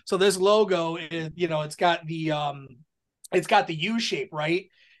logo. So this logo is, it's got the U shape, right?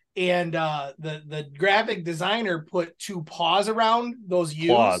 And the graphic designer put 2 paws around those U's.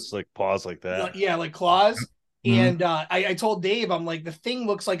 Paws like that. Yeah, like claws. Mm-hmm. And I told Dave, I'm like, the thing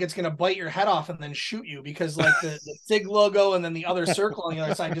looks like it's gonna bite your head off and then shoot you, because like the SIG logo and then the other circle on the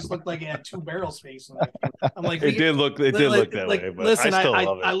other side just looked like it had 2 barrel space. I'm like, it did look that way. But listen, I still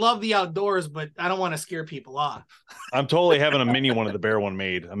love it. I love the outdoors, but I don't want to scare people off. I'm totally having a mini one of the bear one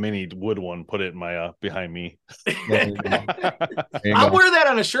made, a mini wood one. Put it in my behind me. I'll wear that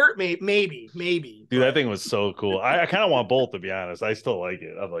on a shirt, maybe. Dude, that thing was so cool. I kind of want both, to be honest. I still like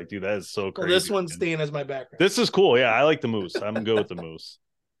it. I'm like, dude, that is so crazy. Well, this one's staying as my background. This is cool. Yeah, I like the moose. I'm good with the moose.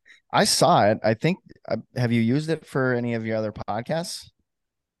 I saw it. I think. Have you used it for any of your other podcasts?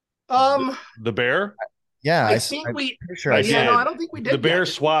 The bear. Yeah, I think I'm we. pretty sure I did. No, I don't think we did. The bear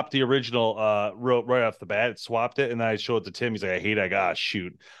swapped the original rope right off the bat. It swapped it, and then I showed it to Tim. He's like, I hate it. I gotta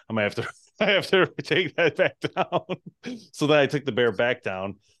shoot. I'm gonna have to. I have to take that back down. So then I took the bear back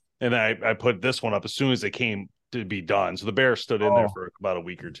down, and I put this one up as soon as it came to be done. So the bear stood in there for about a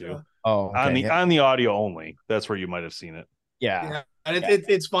week or two. Oh, okay. On the audio only. That's where you might have seen it. Yeah. And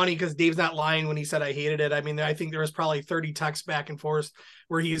it's funny because Dave's not lying when he said I hated it. I mean, I think there was probably 30 texts back and forth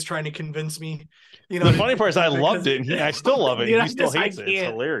where he was trying to convince me. The funny part is I loved it, and I still love it. He still hates it. It's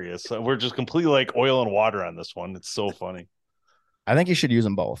can't. hilarious. We're just completely like oil and water on this one. It's so funny. I think you should use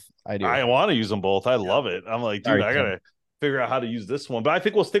them both. I do. I want to use them both. I love it. I'm like, dude, Sorry, I gotta figure out how to use this one. But I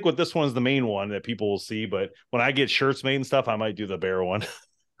think we'll stick with this one as the main one that people will see. But when I get shirts made and stuff, I might do the bear one.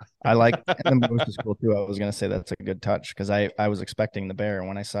 I like the moose is cool too. I was gonna say that's a good touch because I was expecting the bear, and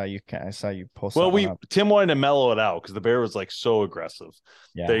when I saw you post. Well, Tim wanted to mellow it out because the bear was like so aggressive.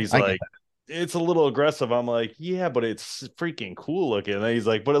 Yeah, that he's like, it's a little aggressive. I'm like, yeah, but it's freaking cool looking. And he's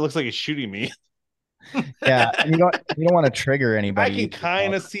like, but it looks like it's shooting me. Yeah, and you don't want to trigger anybody. I can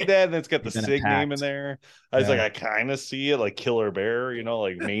kind of see that, and it's got the SIG name in there. I was like, I kind of see it, like Killer Bear,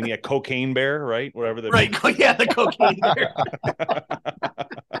 like Maniac, Cocaine Bear, right? Whatever the right, yeah, the Cocaine Bear.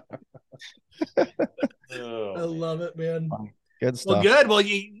 I love it, man. Good stuff. Well, good. Well,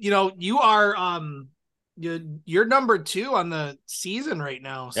 you are you're number 2 on the season right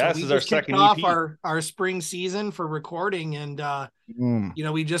now. So this we is our just kicked second off EP. our spring season for recording, and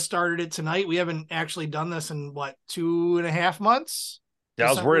we just started it tonight. We haven't actually done this in 2.5 months. Yeah, I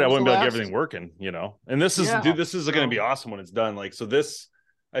was worried I wouldn't be able to get everything working, And this is this is going to be awesome when it's done. Like, so this,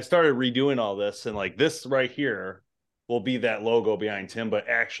 I started redoing all this, and like this right here will be that logo behind Tim, but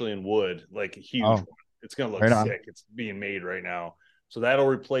actually in wood, like a huge one. It's going to look sick. It's being made right now. So that'll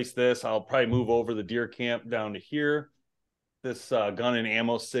replace this. I'll probably move over the deer camp down to here. This gun and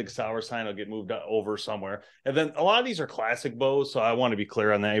ammo Sig Sauer sign will get moved over somewhere. And then a lot of these are classic bows. So I want to be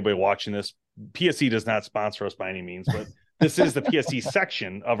clear on that. Anybody watching this, PSE does not sponsor us by any means, but this is the PSE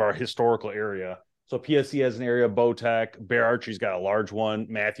section of our historical area. So PSE has an area of Bowtech. Bear Archery's got a large one.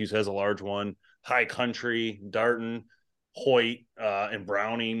 Matthews has a large one. High Country, Darton, Hoyt, and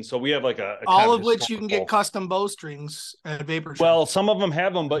Browning. So we have like all of which you can get custom bowstrings at Vapor Shop. Well, some of them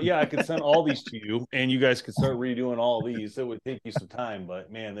have them, but yeah, I could send all these to you, and you guys could start redoing all these. It would take you some time, but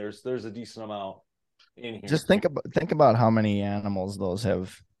man, there's a decent amount in here. Just think about how many animals those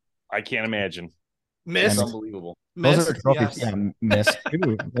have. I can't imagine. Missed. It's unbelievable. Those are trophies. Yes.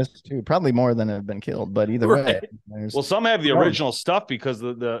 Yeah, missed too. Probably more than have been killed, but either way. Well, some have the original stuff because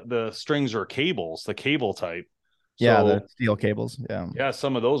the strings are cables, the cable type. Yeah, the steel cables. Yeah,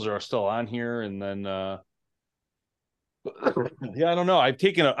 some of those are still on here, and then I don't know. I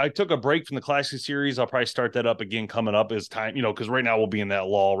took a break from the Classic Series. I'll probably start that up again coming up as time, because right now we'll be in that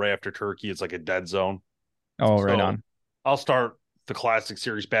lull right after Turkey. It's like a dead zone. Right on. I'll start the Classic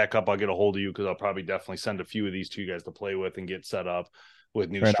Series back up. I'll get a hold of you because I'll probably definitely send a few of these to you guys to play with and get set up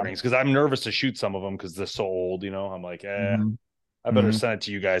with new strings because I'm nervous to shoot some of them because they're so old. I'm like, I better send it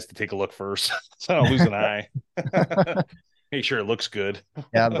to you guys to take a look first so I don't lose an eye. Make sure it looks good.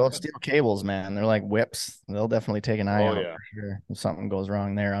 Yeah, those steel cables, man, they're like whips. They'll definitely take an eye out for sure if something goes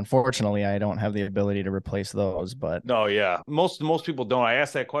wrong there. Unfortunately, I don't have the ability to replace those, but no, yeah. Most people don't. I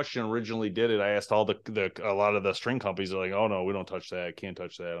asked that question originally, did it? I asked all a lot of the string companies. They're like, oh no, we don't touch that. I can't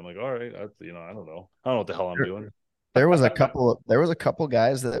touch that. I'm like, all right, I don't know. I don't know what the hell I'm doing. There was a couple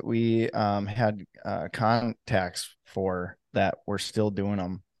guys that we had contacts for that we're still doing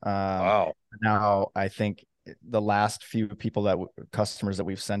them. Wow. Now I think the last few people customers that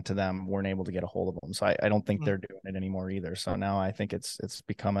we've sent to them weren't able to get a hold of them. So I don't think they're doing it anymore either. So now I think it's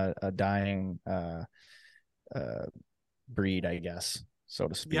become a dying breed, I guess, so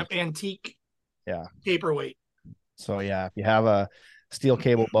to speak. Yep. Antique. Yeah. Paperweight. So yeah, if you have a steel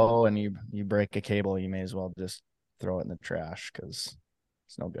cable bow and you break a cable, you may as well just throw it in the trash because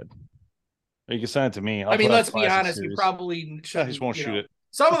it's no good. You can send it to me. Let's be honest. You probably just won't shoot it.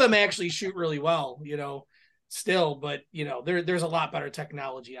 Some of them actually shoot really well, still, but there's a lot better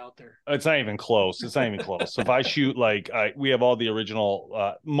technology out there. It's not even close. So if I shoot we have all the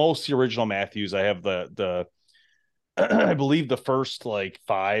original, most the original Matthews. I have the I believe the first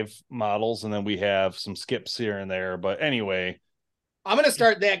 5 models, and then we have some skips here and there. But anyway, I'm gonna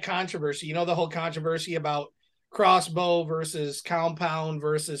start that controversy. The whole controversy about crossbow versus compound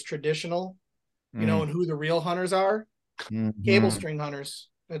versus traditional. And who the real hunters are. Cable string hunters.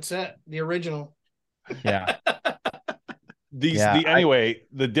 That's it. The original. Yeah.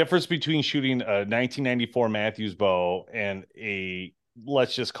 The difference between shooting a 1994 Matthews bow and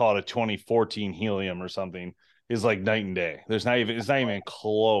let's just call it a 2014 Helium or something is like night and day. It's not even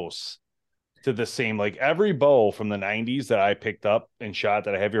close to the same. Like every bow from the 90s that I picked up and shot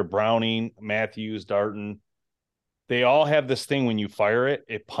that I have here, Browning, Matthews, Darton, they all have this thing when you fire it,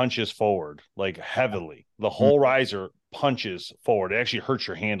 it punches forward like heavily. The whole riser punches forward. It actually hurts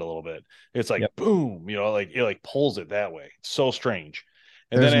your hand a little bit. It's like boom, it pulls it that way. It's so strange.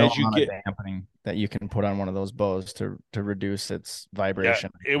 And there's then no as you get dampening that you can put on one of those bows to reduce its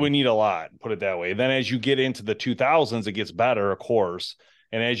vibration. It would need a lot, put it that way. Then as you get into the 2000s, it gets better, of course.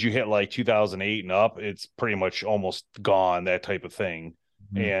 And as you hit 2008 and up, it's pretty much almost gone, that type of thing.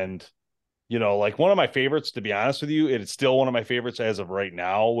 And You know, like one of my favorites, to be honest with you, it's still one of my favorites as of right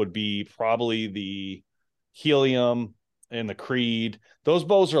now, would be probably the Helium and the Creed. Those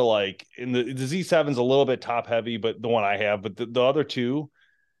bows are like, in the Z7's a little bit top heavy, but the one I have, but the other two,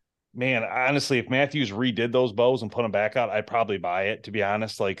 man, honestly, if Matthews redid those bows and put them back out, I'd probably buy it, to be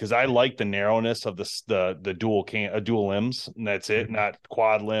honest. Like, because I like the narrowness of the dual limbs, and that's it. Not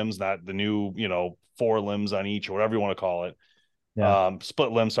quad limbs, not the new, 4 limbs on each, or whatever you want to call it. Yeah.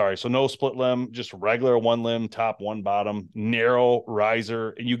 Split limb, sorry. So no split limb, just regular 1 limb, top, 1 bottom, narrow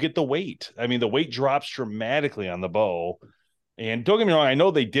riser, and you get the weight. I mean, the weight drops dramatically on the bow. And don't get me wrong, I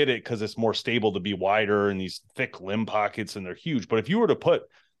know they did it because it's more stable to be wider and these thick limb pockets, and they're huge. But if you were to put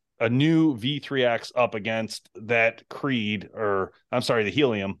a new V3X up against that Creed, or I'm sorry, the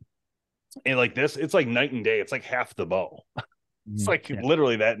Helium, and like this, it's like night and day. It's like half the bow. It's like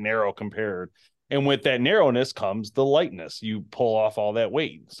literally that narrow compared. And with that narrowness comes the lightness. You pull off all that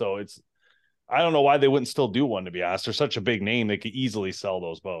weight. So I don't know why they wouldn't still do one, to be honest. They're such a big name. They could easily sell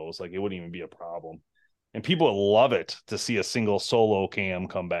those bows. Like, it wouldn't even be a problem. And people would love it to see a single solo cam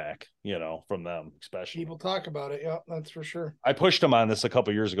come back, from them, especially. People talk about it. Yeah, that's for sure. I pushed them on this a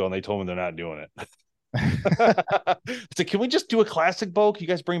couple of years ago, and they told me they're not doing it. It's like, can we just do a classic bow? Can you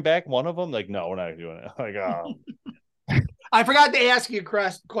guys bring back one of them? Like, no, we're not doing it. Like, I forgot to ask you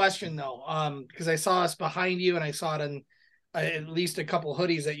a question though, because I saw us behind you, and I saw it in at least a couple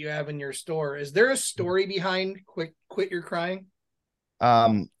hoodies that you have in your store. Is there a story behind Quit Your Crying?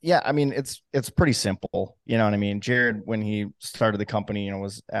 Yeah, I mean, it's pretty simple. You know what I mean? Jared, when he started the company,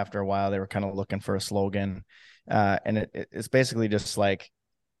 was after a while, they were kind of looking for a slogan. And it's basically just like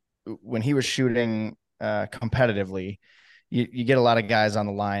when he was shooting competitively, you get a lot of guys on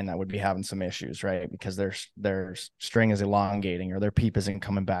the line that would be having some issues, right? Because their string is elongating, or their peep isn't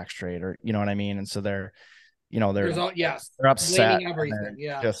coming back straight, or you know what I mean? And so they're upset. Everything.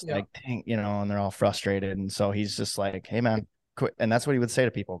 Like, and they're all frustrated. And so he's just like, hey man, quit. And that's what he would say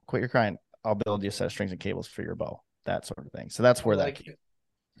to people: quit your crying. I'll build you a set of strings and cables for your bow, that sort of thing. So that's where that came.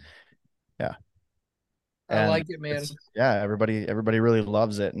 Yeah. I like it, man. Yeah, everybody really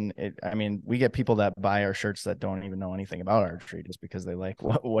loves it. And we get people that buy our shirts that don't even know anything about archery just because they like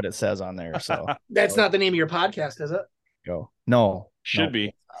what it says on there. So that's not the name of your podcast, is it? No. Should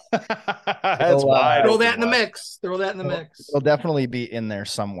be. That's why. Throw that in the mix. It'll definitely be in there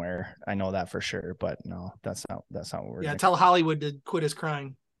somewhere. I know that for sure, but no, that's not what we're doing. Tell Hollywood to quit his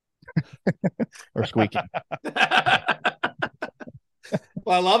crying. Or squeaking.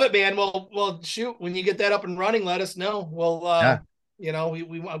 Well, I love it, man. Well, shoot, when you get that up and running, let us know. Well, we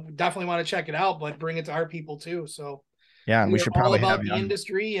definitely want to check it out, but bring it to our people too. So yeah, and we should probably about the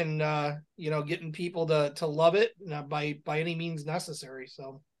industry and getting people to love it by any means necessary.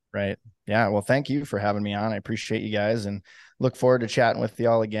 So right. Yeah. Well, thank you for having me on. I appreciate you guys and look forward to chatting with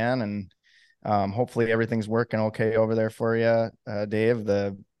y'all again. And hopefully everything's working okay over there for you, Dave.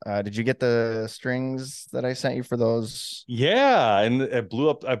 Did you get the strings that I sent you for those? Yeah, and it blew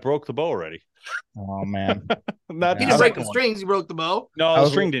up. I broke the bow already. Oh man! You didn't break the strings. You broke the bow. No, the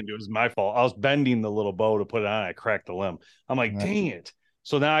string didn't do it. It was my fault. I was bending the little bow to put it on. I cracked the limb. I'm like, dang it.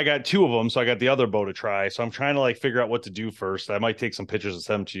 So now I got 2 of them. So I got the other bow to try. So I'm trying to figure out what to do first. I might take some pictures and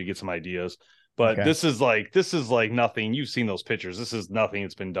send them to you to get some ideas. But this is like nothing. You've seen those pictures. This is nothing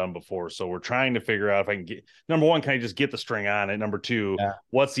that's been done before. So we're trying to figure out if I can get, number one, can I just get the string on it? Number 2,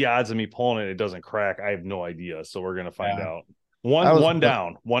 what's the odds of me pulling it doesn't crack? I have no idea. So we're gonna find out. One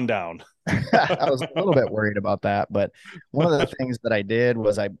down. I was a little bit worried about that, but one of the things that I did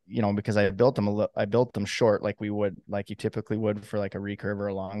was because I built them short like you typically would for like a recurve or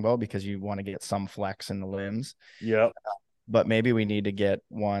a longbow, because you want to get some flex in the limbs. Yep. But maybe we need to get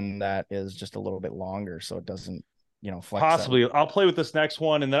one that is just a little bit longer so it doesn't, flex. Possibly. I'll play with this next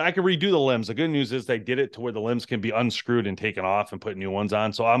one and then I can redo the limbs. The good news is they did it to where the limbs can be unscrewed and taken off and put new ones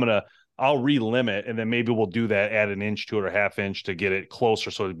on. So I'll relim it, and then maybe we'll do that, add an inch to it or half inch to get it closer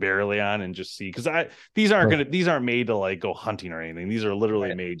so it's barely on, and just see, because these aren't made to like go hunting or anything. These are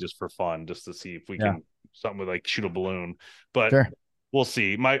literally made just for fun, just to see if we can something with like shoot a balloon. But we'll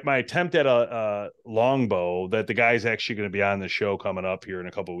see. My attempt at a longbow that the guy's actually going to be on the show coming up here in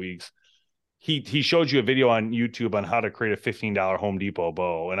a couple of weeks. He showed you a video on YouTube on how to create a $15 Home Depot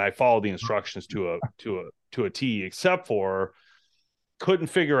bow, and I followed the instructions to a T, except for couldn't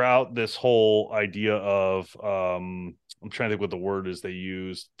figure out this whole idea of I'm trying to think what the word is they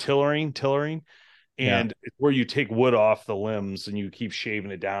use, tillering, and where you take wood off the limbs and you keep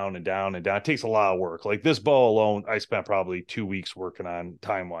shaving it down and down and down. It takes a lot of work. Like this bow alone, I spent probably 2 weeks working on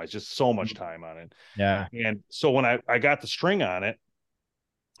time-wise, just so much time on it. Yeah. And so when I got the string on it,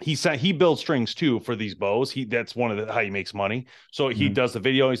 he builds strings too for these bows. That's one of how he makes money. So he does the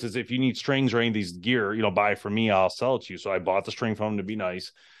video. He says, if you need strings or any of these gear, buy it from me, I'll sell it to you. So I bought the string from him to be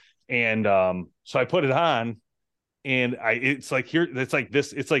nice. And so I put it on, and this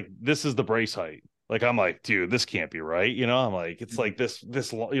is the brace height. Like, I'm like, dude, this can't be right. I'm like, it's like this,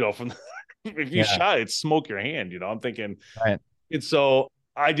 from if you shot it, smoke your hand, I'm thinking, right. And so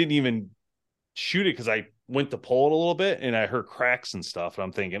I didn't even shoot it because I went to pull it a little bit and I heard cracks and stuff. And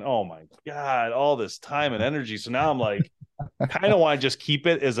I'm thinking, oh my God, all this time and energy. So now I'm like, kind of want to just keep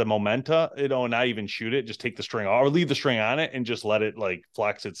it as a memento, not even shoot it, just take the string off or leave the string on it and just let it like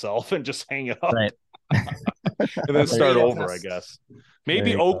flex itself and just hang it up. Right. And then start over, I guess.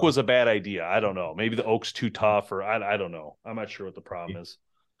 Maybe oak was a bad idea. I don't know. Maybe the oak's too tough, or I don't know. I'm not sure what the problem is.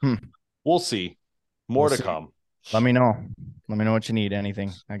 We'll see. More to come. Let me know. Let me know what you need.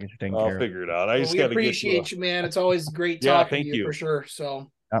 Anything I get you taken care of. I'll figure it out. I just we appreciate you, man. It's always great talking to you for sure.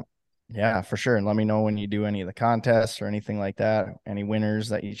 So yeah, for sure. And let me know when you do any of the contests or anything like that. Any winners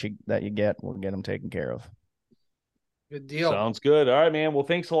that you get, we'll get them taken care of. Good deal. Sounds good. All right, man. Well,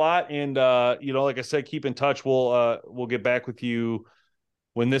 thanks a lot. And like I said, keep in touch. We'll get back with you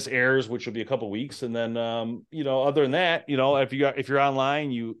when this airs, which will be a couple of weeks. And then other than that, if you're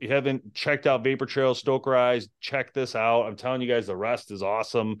online, you haven't checked out Vapor Trail Stokerized, check this out. I'm telling you guys, the rest is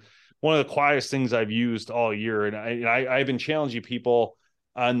awesome. One of the quietest things I've used all year. And I've been challenging people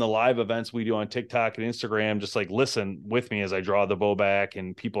on the live events we do on TikTok and Instagram, just like listen with me as I draw the bow back,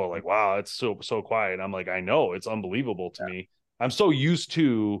 and people are like, wow, it's so quiet. And I'm like, I know, it's unbelievable to me. I'm so used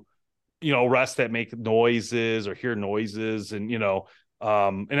to, rests that make noises or hear noises and,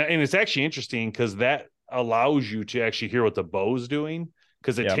 and it's actually interesting because that allows you to actually hear what the bow's doing,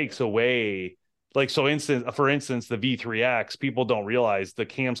 because it takes away, like, for instance, the V3X, people don't realize the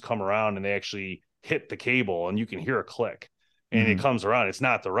cams come around and they actually hit the cable and you can hear a click. And it comes around. It's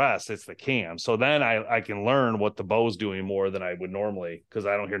not the rest, it's the cam. So then I can learn what the bow's doing more than I would normally, because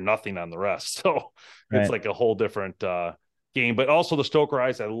I don't hear nothing on the rest. So it's like a whole different game. But also the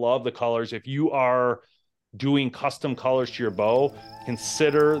Stokerized, I love the colors. If you are doing custom colors to your bow,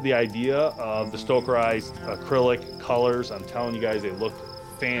 consider the idea of the Stokerized acrylic colors. I'm telling you guys, they look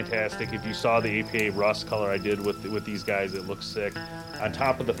fantastic. If you saw the APA rust color I did with these guys, it looks sick. On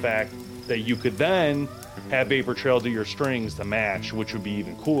top of the fact that you could then have Vapor Trail do your strings to match, which would be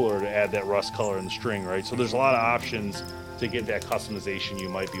even cooler to add that rust color in the string, right? So there's a lot of options to get that customization you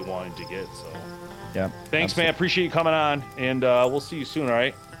might be wanting to get. So yeah, thanks, man. Appreciate you coming on, and we'll see you soon. All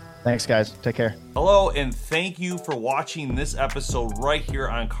right. Thanks, guys. Take care. Hello, and thank you for watching this episode right here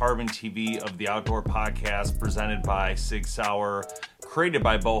on Carbon TV of the Outdoor Podcast, presented by Sig Sauer, created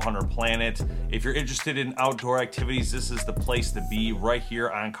by Bowhunter Planet. If you're interested in outdoor activities, this is the place to be, right here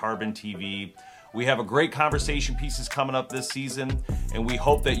on Carbon TV. We have a great conversation pieces coming up this season, and we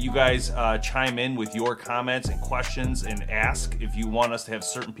hope that you guys chime in with your comments and questions and ask if you want us to have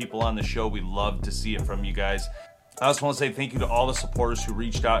certain people on the show. We'd love to see it from you guys. I also want to say thank you to all the supporters who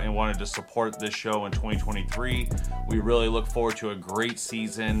reached out and wanted to support this show in 2023. We really look forward to a great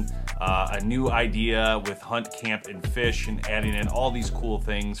season, a new idea with Hunt, Camp, and Fish, and adding in all these cool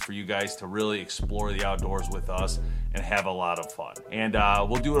things for you guys to really explore the outdoors with us and have a lot of fun. And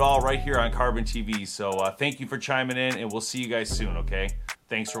we'll do it all right here on Carbon TV. So thank you for chiming in, and we'll see you guys soon, okay?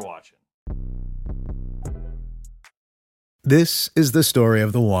 Thanks for watching. This is the story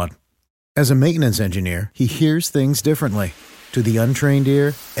of the one. As a maintenance engineer, he hears things differently. To the untrained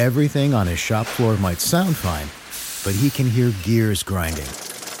ear, everything on his shop floor might sound fine, but he can hear gears grinding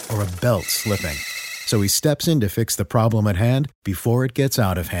or a belt slipping. So he steps in to fix the problem at hand before it gets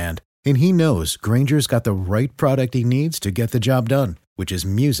out of hand. And he knows Grainger's got the right product he needs to get the job done, which is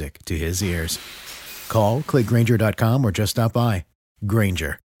music to his ears. Call, click Grainger.com, or just stop by.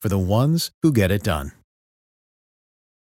 Grainger, for the ones who get it done.